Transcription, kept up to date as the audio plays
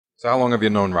So how long have you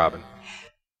known Robin?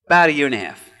 About a year and a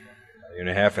half. A year and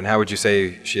a half. And how would you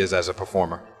say she is as a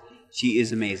performer? She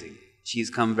is amazing.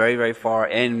 She's come very, very far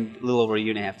in a little over a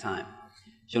year and a half time.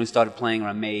 She only started playing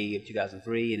around May of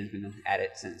 2003 and has been at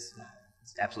it since.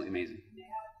 It's absolutely amazing.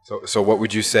 So what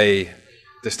would you say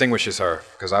distinguishes her?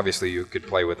 Because obviously you could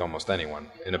play with almost anyone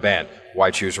in a band.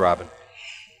 Why choose Robin?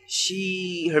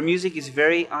 Her music is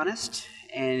very honest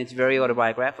and it's very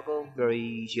autobiographical.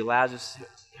 She allows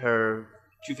her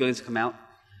true feelings to come out,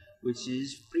 which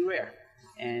is pretty rare.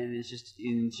 And it's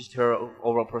just her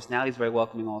overall personality is very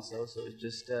welcoming also. So it's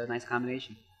just a nice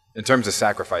combination. In terms of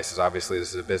sacrifices, obviously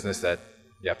this is a business that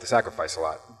you have to sacrifice a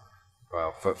lot.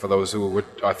 Well, for those who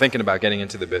are thinking about getting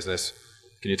into the business,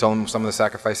 can you tell them some of the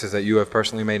sacrifices that you have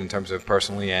personally made in terms of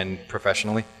personally and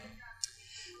professionally?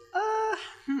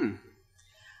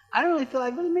 I don't really feel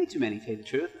I've really made too many, to tell you the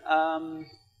truth.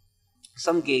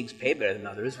 Some gigs pay better than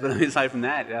others, but aside from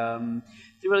that,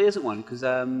 there really isn't one because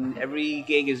every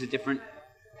gig is a different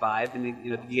vibe, and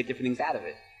you get different things out of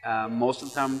it. Most of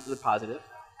the time, they're positive,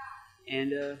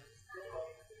 and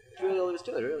it's really all there is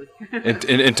to it,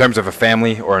 really. in terms of a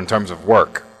family or in terms of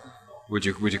work, would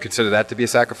you consider that to be a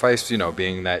sacrifice?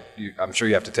 Being that I'm sure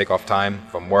you have to take off time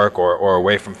from work or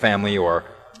away from family, or.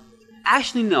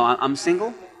 Actually, no. I'm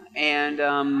single. And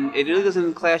it really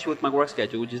doesn't clash with my work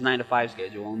schedule, which is 9 to 5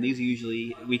 schedule, and these are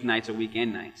usually weeknights or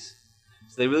weekend nights.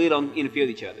 So they really don't interfere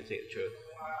with each other, to tell you the truth.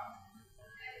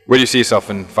 Where do you see yourself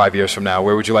in 5 years from now?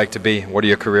 Where would you like to be? What are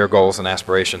your career goals and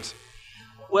aspirations?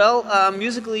 Well,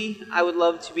 musically, I would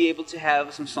love to be able to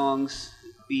have some songs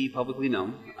be publicly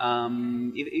known.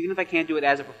 Even if I can't do it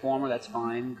as a performer, that's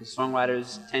fine, because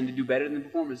songwriters tend to do better than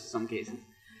performers in some cases.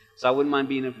 So I wouldn't mind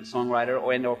being a songwriter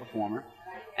or performer.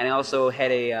 And I also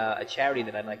had a charity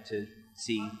that I'd like to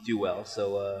see do well.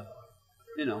 So,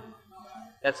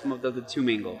 that's the two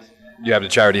main goals. You have the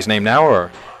charity's name now,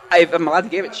 or? I'm allowed to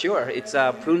give it, sure. It's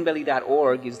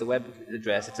prunebelly.org is the web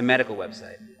address. It's a medical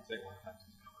website.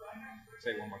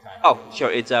 Say it one more time. Oh,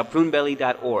 sure. It's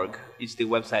prunebelly.org is the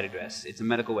website address. It's a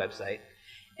medical website.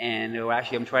 And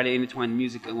actually, I'm trying to intertwine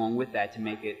music along with that to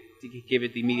give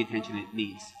it the media attention it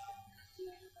needs.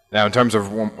 Now, in terms of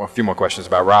a few more questions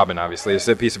about Robin, obviously, it's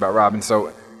a piece about Robin.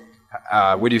 So,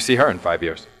 where do you see her in 5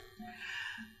 years?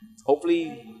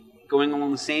 Hopefully, going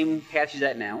along the same path she's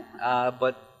at now,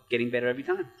 but getting better every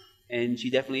time. And she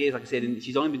definitely is, like I said, and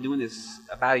she's only been doing this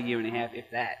about a year and a half,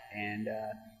 if that. And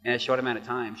in a short amount of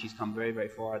time, she's come very, very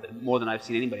far, more than I've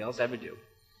seen anybody else ever do.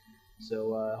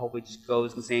 So, hopefully, it just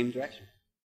goes in the same direction.